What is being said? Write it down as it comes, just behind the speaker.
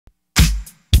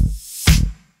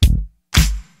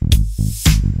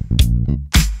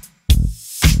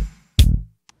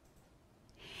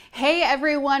Hey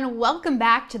everyone, welcome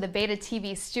back to the b8ta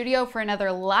TV studio for another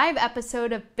live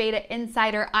episode of b8ta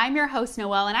Insider. I'm your host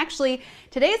Noelle, and actually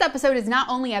today's episode is not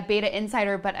only a b8ta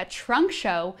Insider but a trunk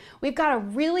show. We've got a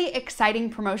really exciting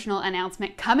promotional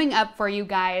announcement coming up for you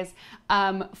guys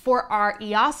for our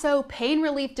EASO pain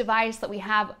relief device that we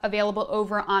have available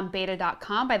over on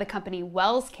b8ta.com by the company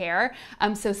WellsCare.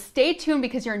 So stay tuned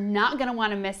because you're not going to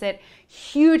want to miss it.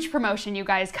 Huge promotion, you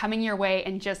guys, coming your way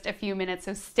in just a few minutes,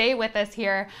 so stay with us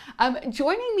here.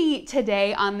 Joining me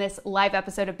today on this live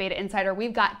episode of b8ta Insider,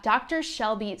 we've got Dr.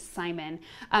 Shelby Simon,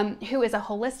 who is a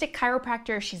holistic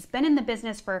chiropractor. She's been in the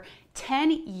business for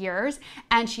 10 years,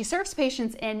 and she serves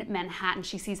patients in Manhattan.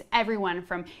 She sees everyone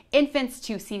from infants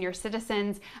to senior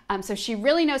citizens, so she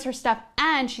really knows her stuff,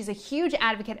 and she's a huge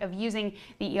advocate of using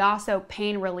the EASO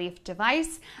pain relief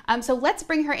device. So let's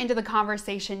bring her into the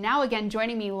conversation now. Again,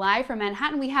 joining me live from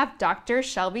Manhattan, we have Dr.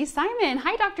 Shelby Simon.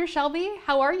 Hi, Dr. Shelby.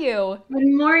 How are you?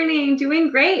 Good morning. Doing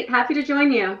great. Happy to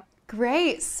join you.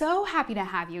 Great. So happy to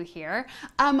have you here.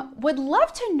 Would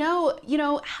love to know,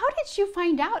 how did you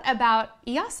find out about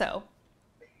EASO?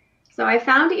 So I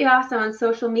found EASO on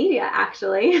social media,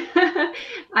 actually.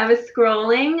 I was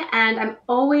scrolling, and I'm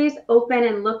always open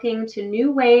and looking to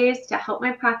new ways to help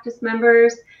my practice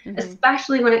members,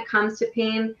 especially when it comes to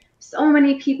pain. So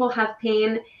many people have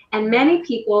pain, and many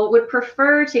people would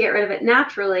prefer to get rid of it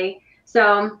naturally.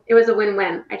 So it was a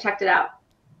win-win. I checked it out.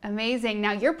 Amazing.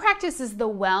 Now, your practice is the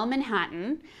Well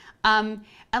Manhattan. And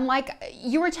like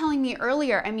you were telling me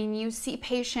earlier, I mean, you see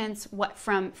patients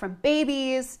from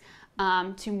babies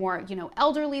to more,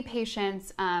 elderly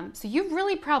patients. So you've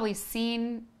really probably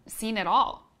seen it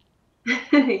all.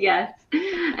 Yes.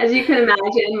 As you can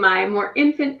imagine, my more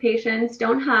infant patients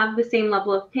don't have the same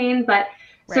level of pain, but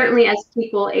certainly as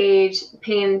people age,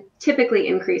 pain typically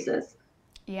increases.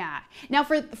 Yeah. Now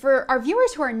for our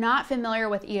viewers who are not familiar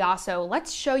with EASO,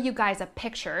 let's show you guys a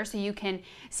picture so you can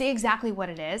see exactly what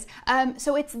it is.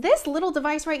 So it's this little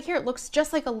device right here. It looks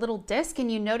just like a little disc,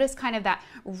 and you notice kind of that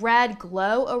red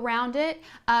glow around it.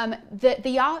 The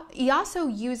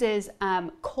EASO uses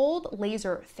cold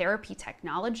laser therapy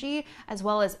technology as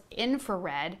well as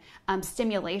infrared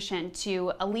stimulation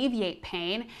to alleviate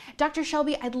pain. Dr.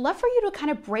 Shelby, I'd love for you to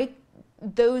kind of break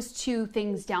those two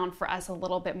things down for us a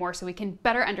little bit more so we can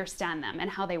better understand them and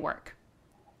how they work.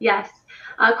 Yes.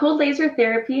 Cold laser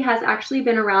therapy has actually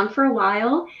been around for a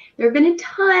while. There have been a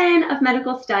ton of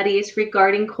medical studies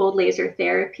regarding cold laser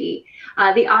therapy.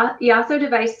 The EASO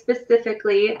device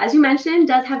specifically, as you mentioned,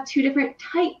 does have two different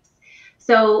types.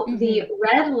 So the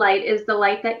red light is the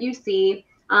light that you see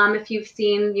if you've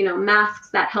seen, masks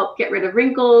that help get rid of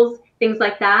wrinkles, things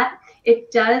like that.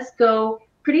 It does go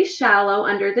pretty shallow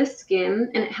under the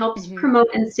skin, and it helps promote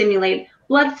and stimulate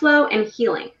blood flow and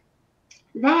healing.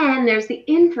 Then there's the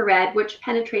infrared, which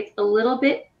penetrates a little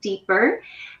bit deeper,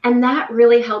 and that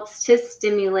really helps to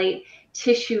stimulate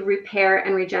tissue repair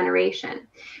and regeneration.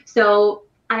 So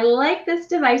I like this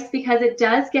device because it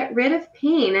does get rid of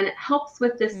pain and it helps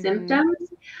with the symptoms,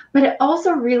 but it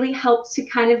also really helps to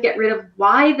kind of get rid of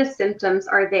why the symptoms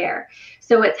are there.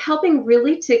 So it's helping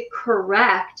really to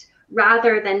correct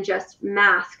rather than just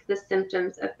mask the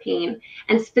symptoms of pain.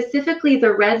 And specifically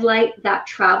the red light that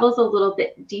travels a little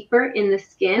bit deeper in the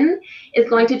skin is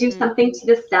going to do something to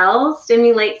the cells,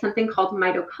 stimulate something called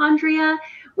mitochondria,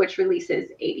 which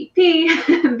releases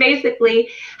ADP, basically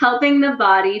helping the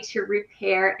body to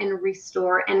repair and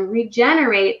restore and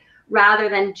regenerate rather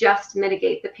than just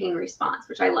mitigate the pain response,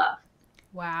 which I love.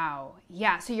 Wow.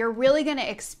 Yeah. So you're really going to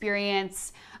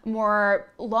experience more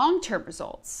long-term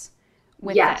results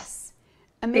with this.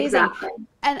 Amazing. Exactly.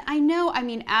 And I know,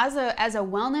 as a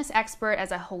wellness expert,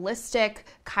 as a holistic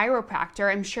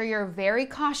chiropractor, I'm sure you're very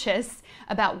cautious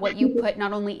about what you put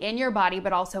not only in your body,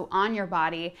 but also on your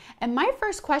body. And my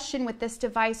first question with this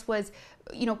device was,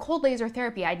 cold laser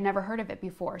therapy. I'd never heard of it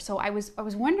before. So I was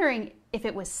wondering if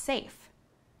it was safe.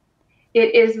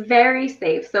 It is very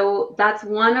safe. So that's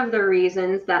one of the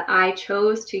reasons that I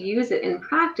chose to use it in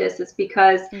practice, is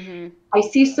because I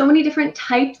see so many different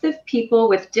types of people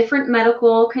with different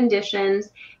medical conditions,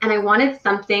 and I wanted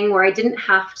something where I didn't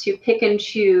have to pick and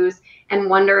choose and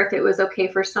wonder if it was okay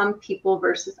for some people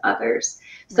versus others.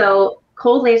 So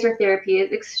cold laser therapy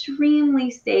is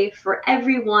extremely safe for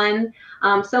everyone,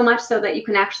 so much so that you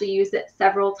can actually use it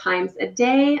several times a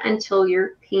day until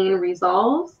your pain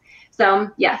resolves.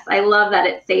 So yes, I love that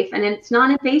it's safe and it's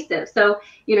non-invasive. So,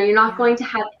 you're not going to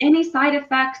have any side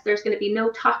effects. There's going to be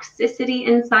no toxicity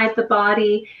inside the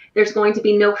body. There's going to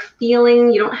be no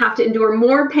feeling. You don't have to endure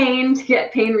more pain to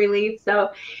get pain relief.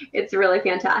 So it's really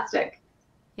fantastic.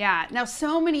 Yeah. Now,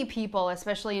 so many people,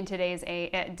 especially in today's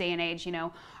day and age,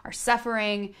 are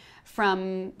suffering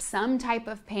from some type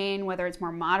of pain, whether it's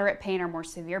more moderate pain or more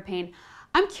severe pain.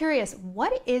 I'm curious,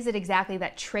 what is it exactly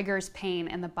that triggers pain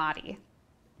in the body?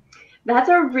 That's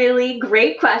a really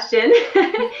great question.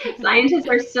 Scientists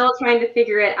are still trying to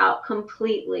figure it out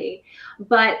completely.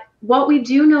 But what we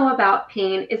do know about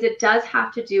pain is it does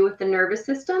have to do with the nervous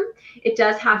system. It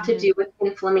does have to do with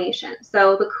inflammation.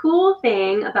 So the cool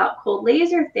thing about cold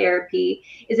laser therapy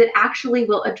is it actually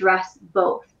will address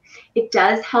both. It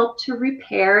does help to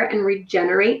repair and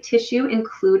regenerate tissue,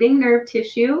 including nerve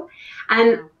tissue.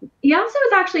 And EASO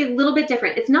is actually a little bit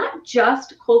different. It's not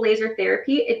just cold laser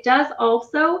therapy. It does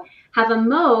also have a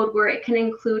mode where it can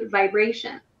include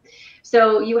vibration.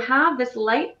 So you have this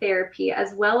light therapy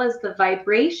as well as the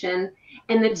vibration,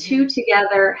 and the two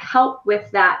together help with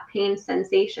that pain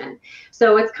sensation.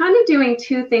 So it's kind of doing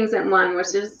two things at one,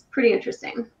 which is pretty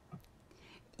interesting.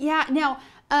 Yeah. Now,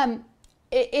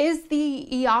 is the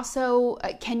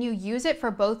EASO, can you use it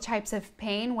for both types of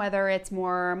pain, whether it's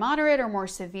more moderate or more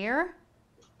severe?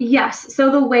 Yes. So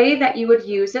the way that you would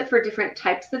use it for different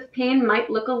types of pain might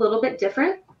look a little bit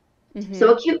different.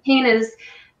 So acute pain is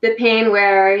the pain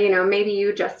where, maybe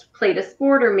you just played a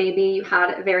sport or maybe you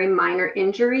had a very minor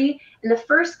injury. In the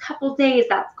first couple days,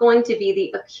 that's going to be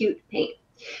the acute pain.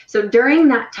 So during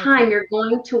that time, you're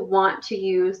going to want to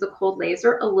use the cold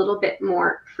laser a little bit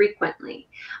more frequently.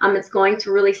 It's going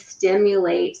to really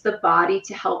stimulate the body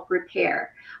to help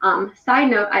repair.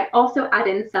 Side note, I also add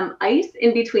in some ice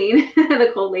in between the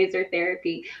cold laser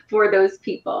therapy for those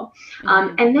people.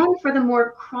 And then for the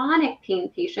more chronic pain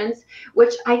patients,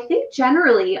 which I think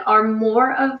generally are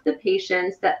more of the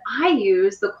patients that I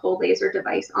use the cold laser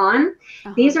device on,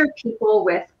 these are people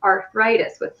with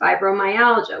arthritis, with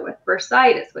fibromyalgia, with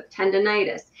bursitis, with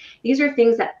tendonitis. These are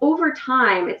things that over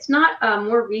time, it's not a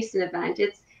more recent event,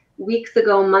 it's weeks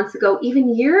ago, months ago,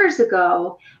 even years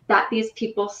ago, that these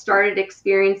people started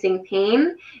experiencing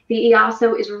pain. The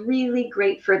EASO is really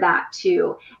great for that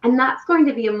too. And that's going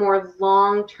to be a more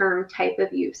long-term type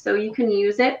of use. So you can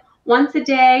use it once a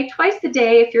day, twice a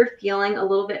day if you're feeling a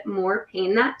little bit more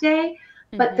pain that day.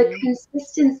 But the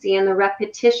consistency and the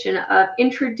repetition of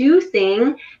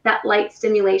introducing that light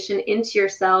stimulation into your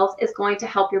cells is going to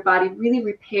help your body really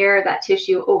repair that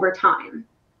tissue over time.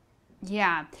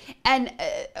 Yeah. And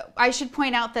I should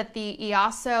point out that the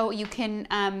EASO, you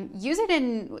can use it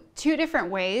in two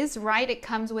different ways, right? It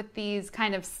comes with these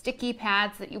kind of sticky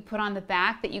pads that you put on the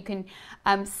back that you can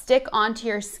stick onto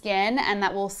your skin, and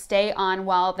that will stay on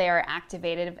while they're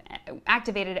activated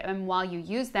and while you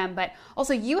use them. But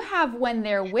also you have when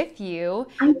they're with you.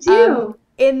 I do.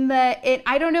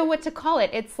 I don't know what to call it.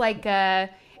 It's like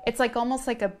almost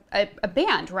like a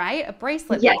band, right? A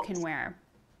bracelet that you can wear.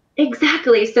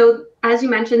 Exactly. So as you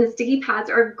mentioned, the sticky pads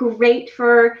are great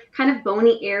for kind of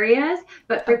bony areas,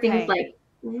 but for things like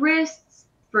wrists,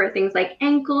 for things like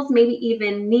ankles, maybe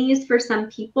even knees for some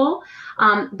people,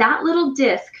 that little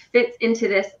disc fits into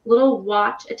this little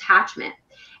watch attachment.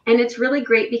 And it's really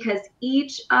great because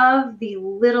each of the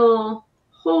little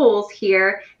holes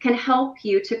here can help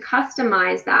you to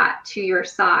customize that to your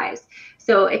size.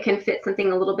 So it can fit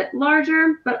something a little bit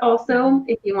larger, but also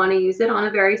if you want to use it on a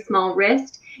very small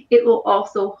wrist, it will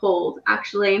also hold.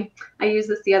 Actually, I used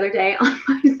this the other day on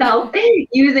myself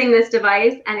using this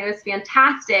device, and it was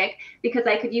fantastic because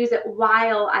I could use it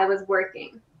while I was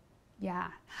working. Yeah,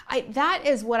 that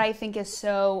is what I think is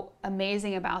so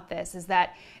amazing about this, is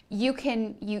that you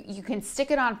can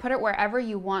stick it on, put it wherever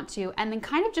you want to, and then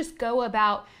kind of just go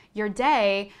about your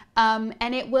day,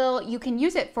 and you can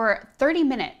use it for 30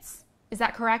 minutes. Is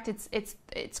that correct?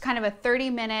 It's kind of a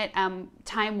 30-minute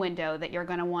time window that you're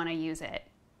going to want to use it.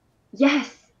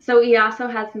 Yes. So EASO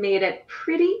has made it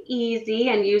pretty easy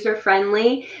and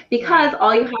user-friendly because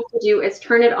all you have to do is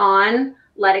turn it on,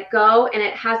 let it go, and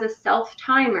it has a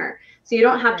self-timer. So you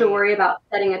don't have to worry about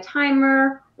setting a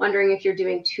timer, wondering if you're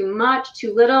doing too much,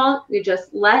 too little. You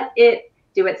just let it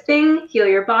do its thing, heal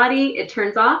your body, it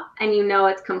turns off, and you know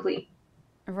it's complete.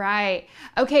 Right.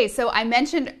 Okay, so I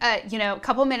mentioned, a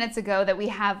couple minutes ago that we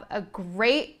have a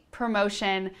great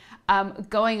promotion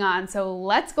going on. So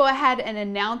let's go ahead and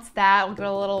announce that. We'll get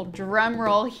a little drum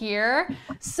roll here.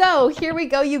 So here we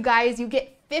go, you guys. You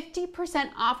get 50%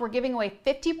 off. We're giving away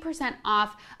 50%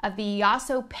 off of the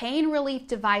EASO pain relief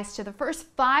device to the first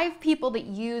 5 people that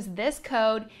use this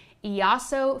code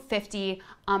EASO50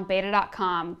 on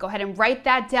b8ta.com. Go ahead and write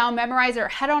that down, memorize it, or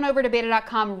head on over to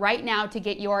b8ta.com right now to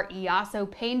get your EASO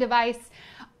pain device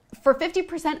for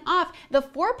 50% off. The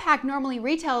 4-pack normally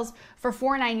retails for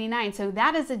 $4.99, so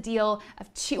that is a deal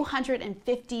of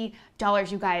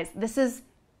 $250, you guys. This is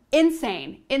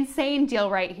insane deal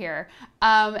right here.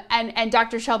 And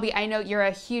Dr. Shelby, I know you're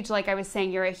a huge, like I was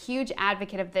saying, you're a huge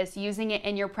advocate of this, using it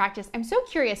in your practice. I'm so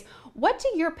curious, what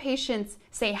do your patients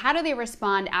say? How do they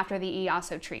respond after the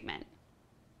EASO treatment?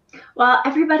 Well,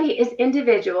 everybody is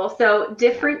individual, so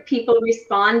different people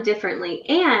respond differently.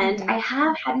 And I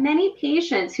have had many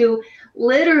patients who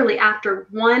literally after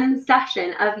one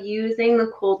session of using the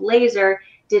cold laser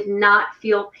did not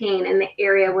feel pain in the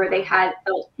area where they had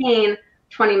felt pain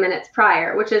 20 minutes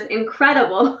prior, which is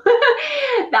incredible.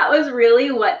 That was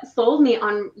really what sold me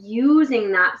on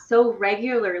using that so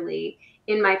regularly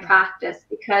in my practice,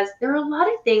 because there are a lot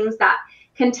of things that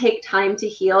can take time to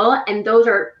heal, and those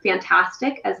are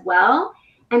fantastic as well.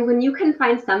 And when you can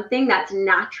find something that's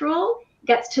natural,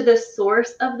 gets to the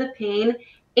source of the pain,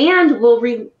 and will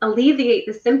alleviate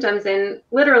the symptoms in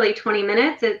literally 20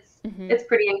 minutes, it's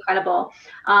pretty incredible.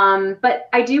 But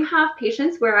I do have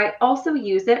patients where I also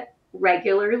use it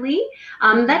regularly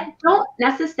that don't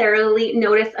necessarily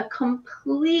notice a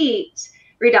complete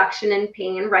reduction in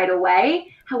pain right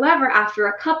away. However, after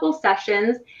a couple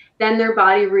sessions, then their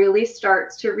body really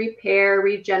starts to repair,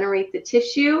 regenerate the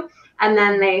tissue, and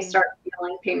then they start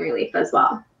feeling pain relief as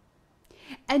well.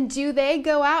 And do they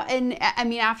go out and, I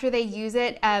mean, after they use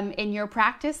it in your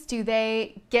practice, do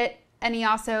they get an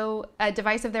EASO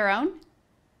device of their own?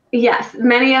 Yes,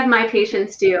 many of my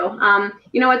patients do.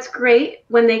 It's great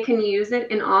when they can use it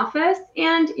in office,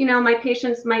 and, my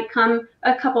patients might come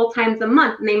a couple times a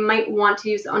month and they might want to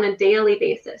use it on a daily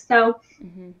basis. So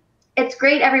it's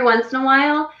great every once in a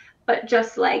while. But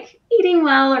just like eating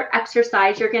well or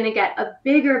exercise, you're going to get a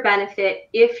bigger benefit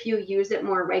if you use it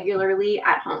more regularly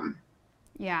at home.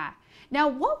 Yeah. Now,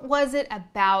 what was it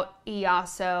about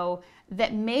EASO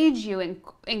that made you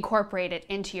incorporate it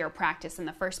into your practice in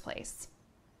the first place?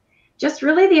 Just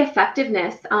really the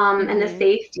effectiveness and the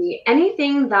safety.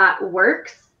 Anything that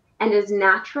works and is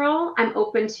natural, I'm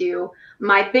open to.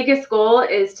 My biggest goal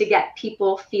is to get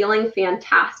people feeling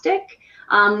fantastic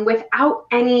without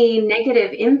any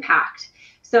negative impact.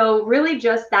 So really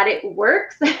just that it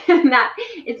works and that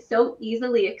it's so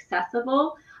easily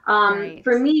accessible.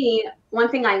 For me, one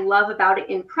thing I love about it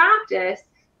in practice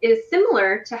is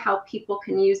similar to how people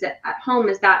can use it at home,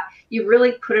 is that you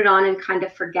really put it on and kind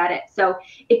of forget it. So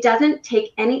it doesn't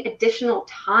take any additional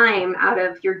time out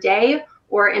of your day,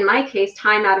 or in my case,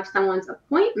 time out of someone's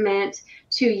appointment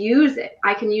to use it.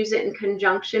 I can use it in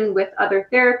conjunction with other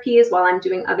therapies while I'm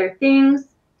doing other things.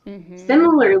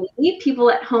 Similarly, people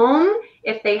at home,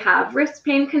 if they have wrist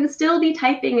pain, can still be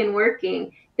typing and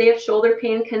working. They have shoulder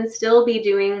pain, can still be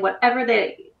doing whatever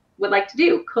they would like to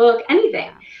do, cook,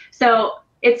 anything. So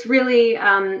it's really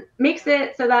makes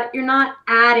it so that you're not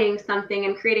adding something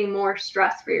and creating more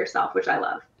stress for yourself, which I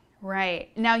love. Right.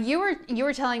 Now, you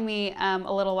were telling me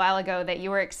a little while ago that you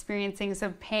were experiencing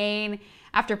some pain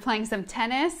after playing some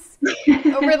tennis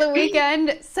over the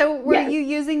weekend. So were you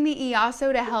using the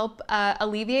EASO to help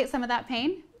alleviate some of that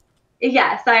pain?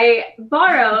 Yes, I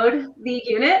borrowed the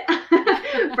unit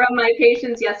from my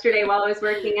patients yesterday while I was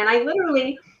working, and I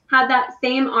literally had that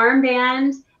same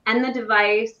armband and the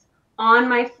device on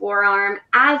my forearm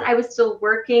as I was still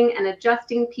working and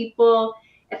adjusting people.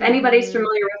 If anybody's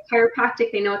familiar with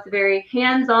chiropractic, they know it's a very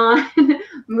hands-on,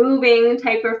 moving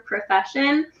type of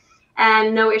profession,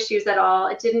 and no issues at all.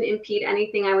 It didn't impede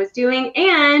anything I was doing,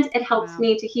 and it helps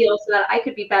me to heal so that I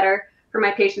could be better for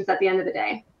my patients at the end of the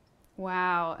day.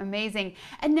 Wow, amazing.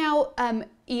 And now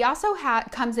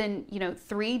EASO comes in,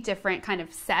 3 different kind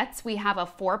of sets. We have a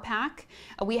 4-pack,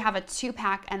 we have a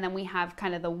 2-pack, and then we have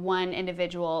kind of the one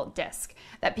individual disc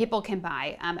that people can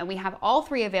buy. And we have all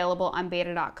 3 available on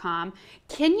b8ta.com.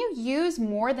 Can you use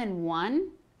more than one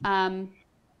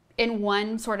in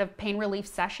one sort of pain relief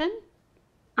session?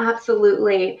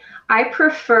 Absolutely. I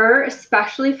prefer,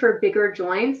 especially for bigger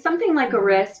joints, something like a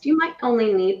wrist, you might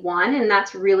only need one, and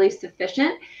that's really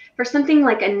sufficient. For something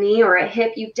like a knee or a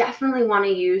hip, you definitely want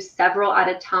to use several at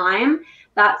a time.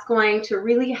 That's going to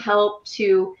really help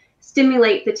to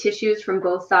stimulate the tissues from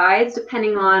both sides.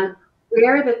 Depending on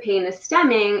where the pain is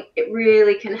stemming, it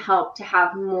really can help to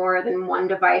have more than one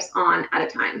device on at a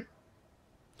time.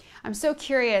 I'm so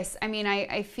curious. I mean,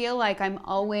 I feel like I'm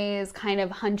always kind of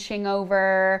hunching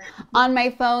over on my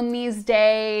phone these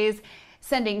days,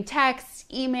 sending texts,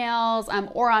 emails,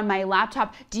 or on my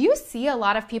laptop. Do you see a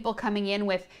lot of people coming in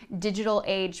with digital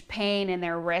age pain in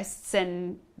their wrists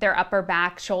and their upper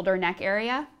back, shoulder, neck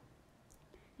area?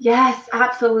 Yes,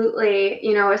 absolutely.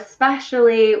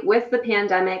 Especially with the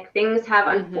pandemic, things have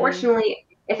unfortunately,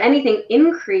 if anything,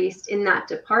 increased in that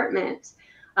department.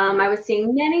 I was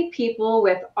seeing many people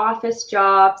with office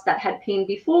jobs that had pain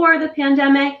before the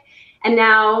pandemic, And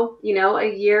now,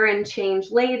 a year and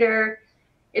change later,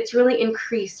 it's really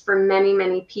increased for many,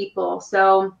 many people.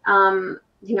 So,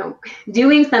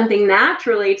 doing something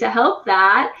naturally to help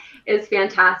that is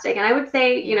fantastic. And I would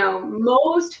say,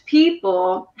 most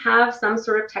people have some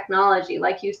sort of technology,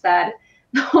 like you said,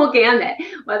 the whole gamut,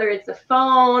 whether it's a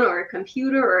phone or a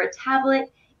computer or a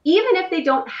tablet. Even if they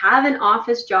don't have an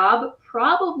office job,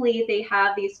 probably they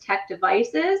have these tech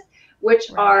devices,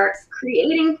 which are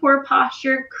creating poor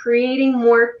posture, creating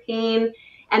more pain.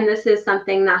 And this is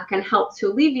something that can help to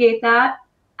alleviate that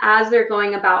as they're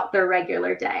going about their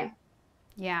regular day.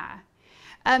 Yeah.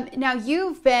 Now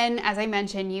you've been, as I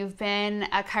mentioned, you've been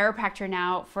a chiropractor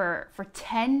now for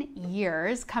 10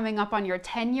 years, coming up on your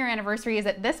 10-year anniversary. Is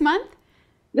it this month?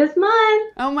 This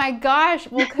month. Oh my gosh.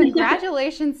 Well,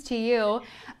 congratulations to you.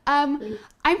 I'm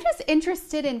just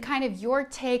interested in kind of your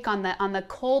take on the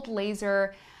cold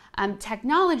laser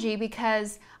technology,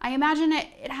 because I imagine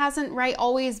it hasn't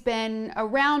always been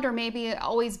around, or maybe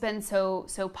always been so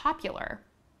popular.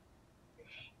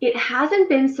 It hasn't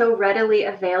been so readily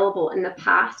available in the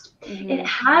past. It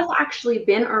has actually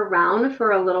been around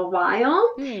for a little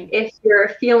while. If you're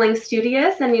feeling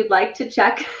studious and you'd like to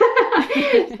check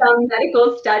some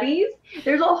medical studies,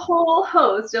 there's a whole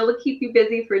host. It'll keep you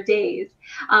busy for days.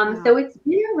 So it's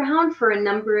been around for a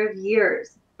number of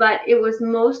years, but it was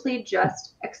mostly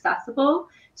just accessible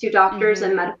to doctors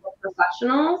and medical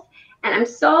professionals. And I'm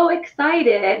so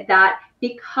excited that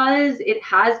because it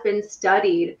has been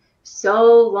studied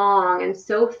so long and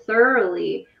so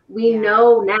thoroughly, we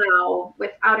know now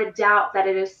without a doubt that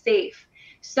it is safe.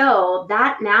 So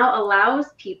that now allows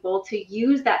people to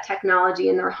use that technology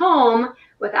in their home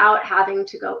without having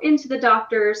to go into the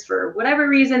doctors for whatever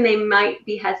reason they might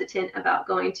be hesitant about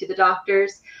going to the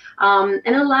doctors, and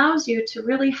allows you to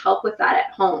really help with that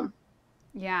at home.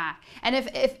 Yeah. And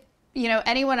if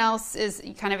anyone else is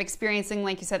kind of experiencing,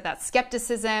 like you said, that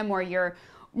skepticism, or you're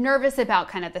nervous about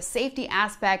kind of the safety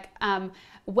aspect,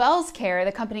 WellsCare,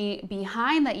 the company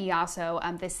behind the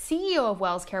EASO, the CEO of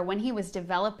WellsCare, when he was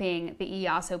developing the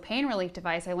EASO pain relief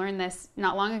device, I learned this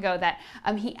not long ago, that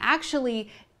he actually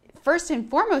first and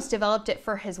foremost developed it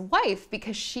for his wife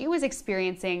because she was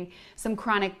experiencing some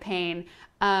chronic pain.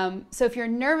 So if you're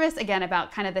nervous, again,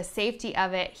 about kind of the safety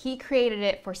of it, he created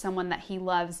it for someone that he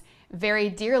loves very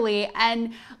dearly.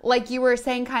 And like you were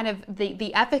saying, kind of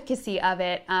the efficacy of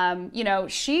it,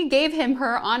 she gave him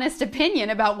her honest opinion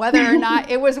about whether or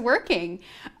not it was working.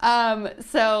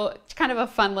 So kind of a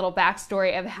fun little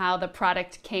backstory of how the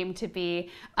product came to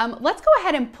be. Let's go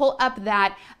ahead and pull up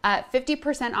that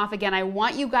 50% off again. I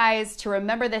want you guys to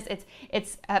remember this.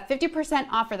 It's 50%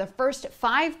 off for the first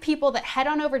 5 people that head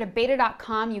on over to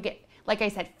b8ta.com. You get, like I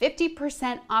said,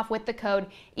 50% off with the code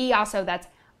EASO. That's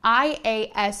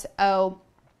IASO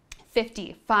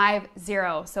 50.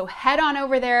 So head on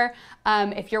over there.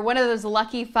 If you're one of those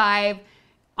lucky 5,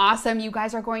 awesome. You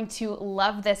guys are going to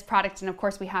love this product. And of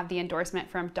course, we have the endorsement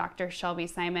from Dr. Shelby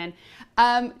Simon.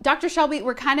 Dr. Shelby,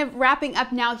 we're kind of wrapping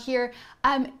up now here.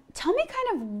 Tell me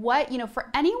kind of what,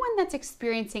 for anyone that's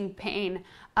experiencing pain,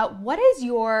 what is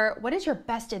your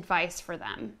best advice for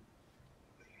them?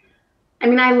 I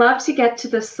mean, I love to get to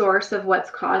the source of what's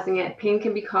causing it. Pain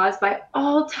can be caused by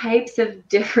all types of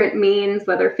different means,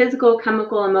 whether physical,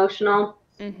 chemical, emotional.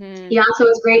 EASO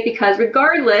is great because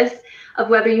regardless of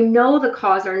whether you know the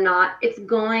cause or not, it's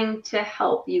going to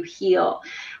help you heal.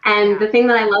 And the thing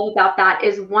that I love about that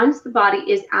is once the body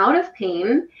is out of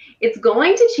pain, it's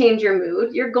going to change your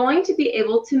mood. You're going to be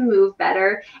able to move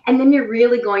better. And then you're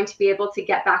really going to be able to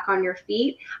get back on your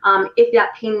feet. If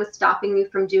that pain was stopping you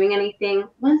from doing anything,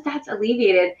 once that's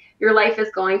alleviated, your life is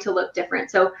going to look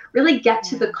different. So really get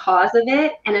to the cause of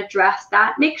it and address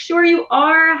that. Make sure you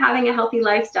are having a healthy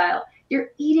lifestyle.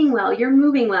 You're eating well, you're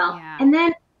moving well. And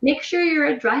then make sure you're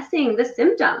addressing the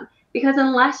symptom, because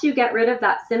unless you get rid of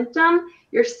that symptom,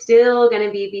 you're still going to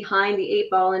be behind the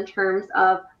 8 ball in terms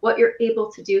of what you're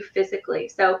able to do physically.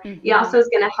 So EASO is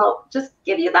going to help just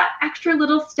give you that extra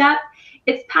little step.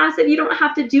 It's passive. You don't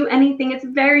have to do anything. It's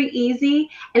very easy,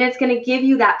 and it's going to give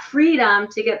you that freedom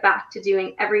to get back to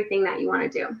doing everything that you want to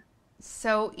do.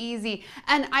 So easy.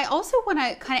 And I also want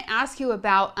to kind of ask you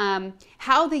about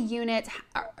how the units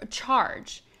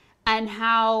charge, and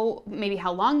how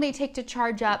long they take to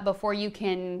charge up before you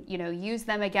can, use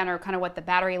them again, or kind of what the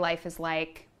battery life is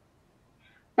like.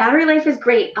 Battery life is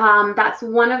great. That's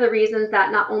one of the reasons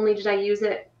that not only did I use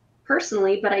it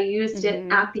personally, but I used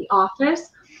it at the office.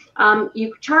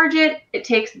 You charge it. It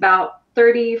takes about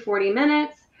 30, 40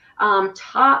 minutes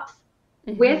tops.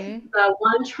 With the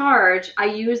one charge, I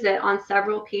use it on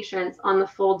several patients on the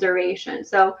full duration.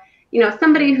 So,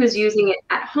 somebody who's using it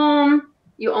at home,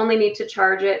 you only need to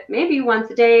charge it maybe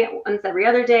once a day, once every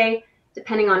other day,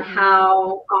 depending on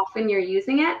how often you're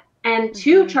using it. And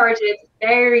to charge it, it's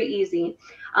very easy.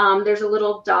 There's a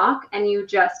little dock, and you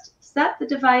just set the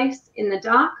device in the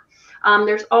dock.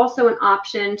 There's also an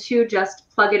option to just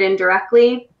plug it in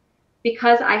directly.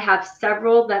 Because I have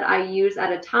several that I use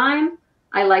at a time,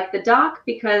 I like the dock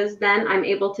because then I'm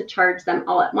able to charge them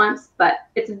all at once. But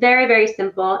it's very, very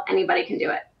simple. Anybody can do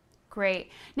it.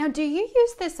 Great. Now, do you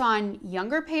use this on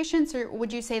younger patients, or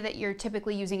would you say that you're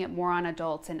typically using it more on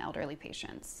adults and elderly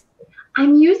patients?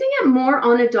 I'm using it more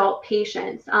on adult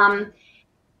patients.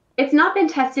 It's not been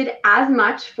tested as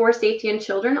much for safety in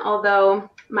children, although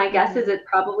my guess is it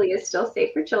probably is still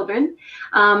safe for children.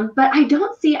 But I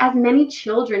don't see as many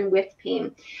children with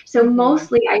pain. So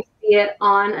mostly I see it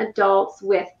on adults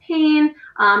with pain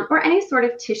or any sort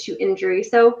of tissue injury.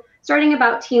 So starting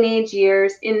about teenage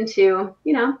years into,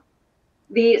 you know,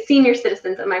 the senior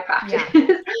citizens of my practice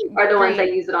are the ones I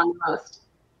use it on the most.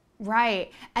 Right.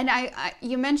 And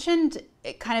you mentioned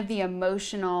kind of the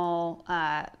emotional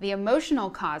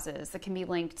causes that can be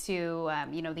linked to,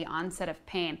 you know, the onset of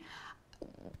pain.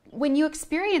 When you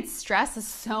experience stress, as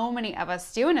so many of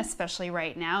us do, and especially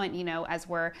right now, and, you know, as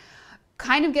we're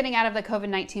kind of getting out of the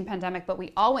COVID-19 pandemic, but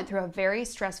we all went through a very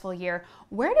stressful year,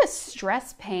 where does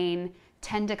stress pain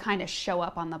tend to kind of show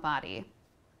up on the body?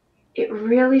 It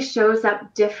really shows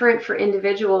up different for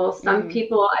individuals. Some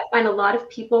people, I find a lot of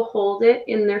people hold it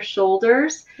in their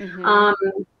shoulders.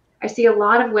 I see a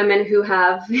lot of women who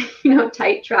have, you know,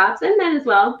 tight traps, and men as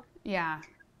well. Yeah.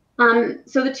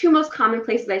 So the two most common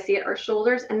places I see it are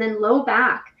shoulders and then low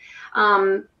back.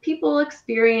 People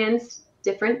experience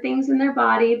different things in their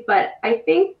body, but I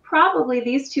think probably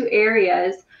these two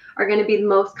areas are going to be the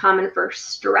most common for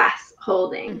stress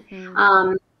holding.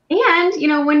 And, you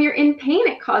know, when you're in pain,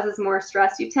 it causes more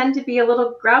stress. You tend to be a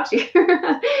little grouchy.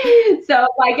 So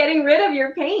by getting rid of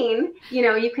your pain, you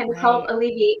know, you can help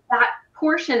alleviate that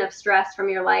portion of stress from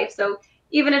your life. So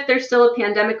even if there's still a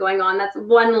pandemic going on, that's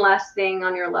one less thing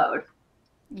on your load.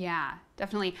 Yeah,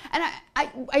 definitely. And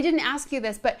I didn't ask you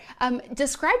this, but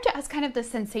describe to us kind of the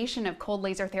sensation of cold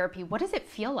laser therapy. What does it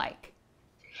feel like?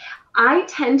 I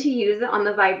tend to use it on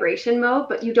the vibration mode,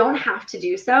 but you don't have to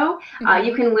do so.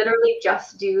 You can literally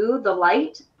just do the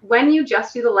light. When you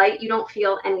just do the light, you don't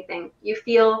feel anything. You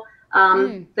feel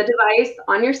the device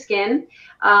on your skin.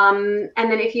 And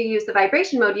then if you use the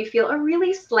vibration mode, you feel a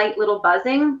really slight little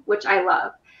buzzing, which I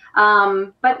love.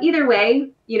 But either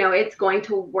way, you know, it's going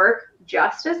to work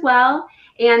just as well.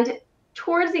 And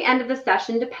towards the end of the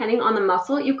session, depending on the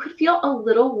muscle, you could feel a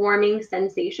little warming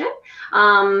sensation.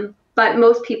 But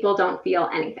most people don't feel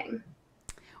anything.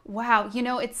 Wow. You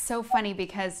know, it's so funny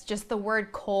because just the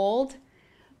word cold,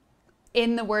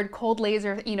 in the word cold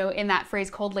laser, you know, in that phrase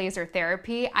cold laser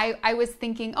therapy, I was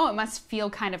thinking, oh, it must feel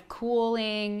kind of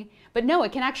cooling. But no,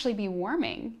 it can actually be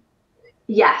warming.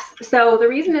 Yes. So the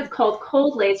reason it's called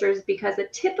cold laser is because a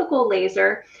typical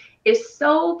laser is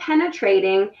so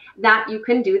penetrating that you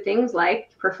can do things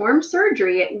like perform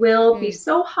surgery. It will be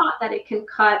so hot that it can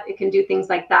cut, it can do things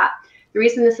like that. The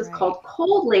reason this is called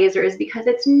cold laser is because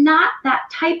it's not that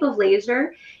type of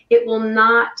laser. It will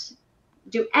not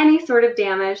do any sort of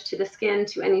damage to the skin,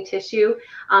 to any tissue.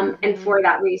 And for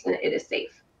that reason, it is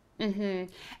safe. And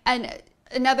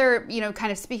another, you know,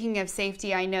 kind of speaking of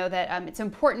safety, I know that it's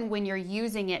important when you're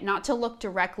using it not to look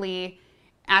directly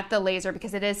at the laser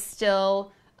because it is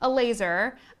still a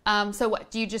laser. So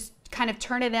what, do you just kind of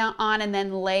turn it on and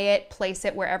then place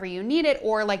it wherever you need it?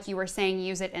 Or like you were saying,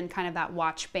 use it in kind of that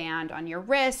watch band on your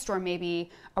wrist or maybe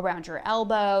around your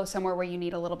elbow, somewhere where you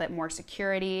need a little bit more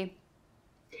security?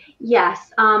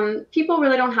 Yes, people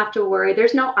really don't have to worry.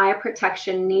 There's no eye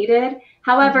protection needed.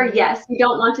 However, yes, you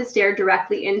don't want to stare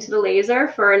directly into the laser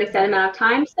for an extended amount of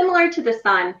time, similar to the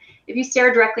sun. If you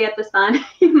stare directly at the sun,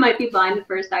 you might be blinded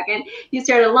for a second. If you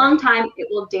stare at a long time, it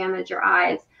will damage your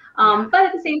eyes. But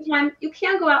at the same time, you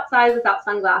can go outside without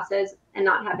sunglasses and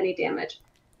not have any damage.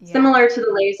 Similar to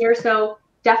the laser, so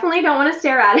definitely don't want to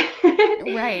stare at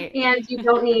it. And you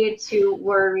don't need to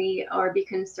worry or be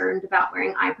concerned about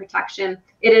wearing eye protection.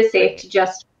 It is safe to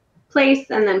just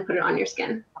place and then put it on your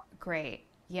skin. Great.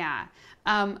 Yeah.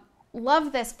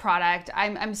 Love this product.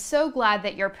 I'm so glad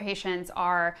that your patients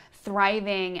are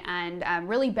thriving and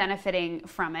really benefiting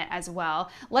from it as well.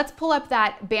 Let's pull up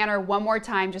that banner one more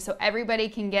time just so everybody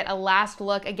can get a last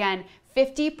look. Again,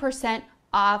 50%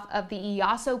 off of the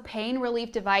EASO pain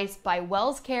relief device by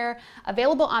WellsCare,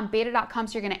 available on b8ta.com.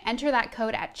 So you're going to enter that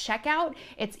code at checkout.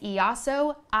 It's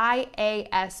EASO,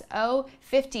 IASO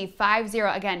 5050.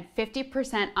 Again,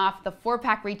 50% off. The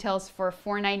 4-pack retails for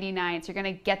 $4.99. So you're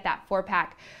going to get that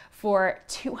 4-pack for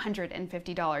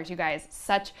 $250, you guys.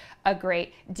 Such a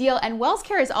great deal. And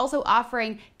WellsCare is also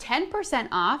offering 10%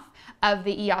 off of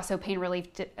the EASO pain relief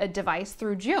device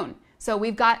through June. So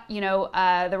we've got,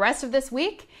 the rest of this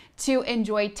week to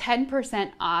enjoy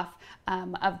 10% off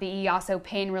of the EASO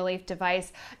pain relief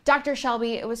device. Dr.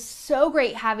 Shelby, it was so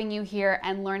great having you here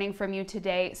and learning from you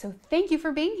today. So thank you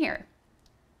for being here.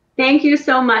 Thank you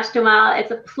so much, Noelle.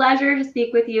 It's a pleasure to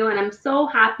speak with you, and I'm so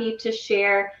happy to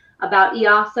share about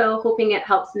EASO, hoping it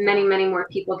helps many, many more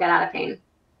people get out of pain.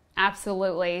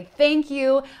 Absolutely. Thank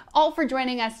you all for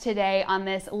joining us today on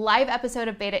this live episode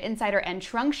of b8ta Insider and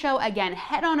Trunk Show. Again,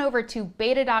 head on over to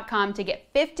b8ta.com to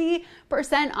get 50%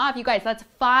 off. You guys, that's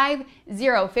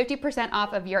 50%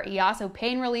 off of your EASO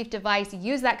pain relief device.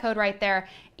 Use that code right there,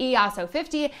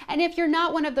 EASO50. And if you're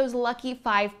not one of those lucky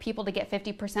 5 people to get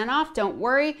 50% off, don't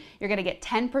worry. You're going to get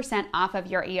 10% off of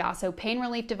your EASO pain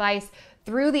relief device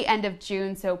through the end of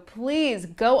June. So please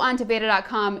go on to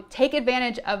b8ta.com, take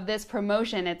advantage of this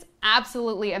promotion. It's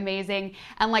absolutely amazing.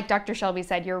 And like Dr. Shelby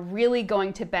said, you're really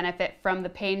going to benefit from the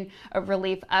pain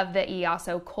relief of the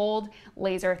EASO cold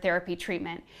laser therapy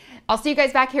treatment. I'll see you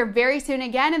guys back here very soon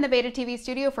again in the b8ta TV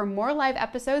studio for more live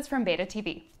episodes from b8ta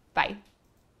TV. Bye.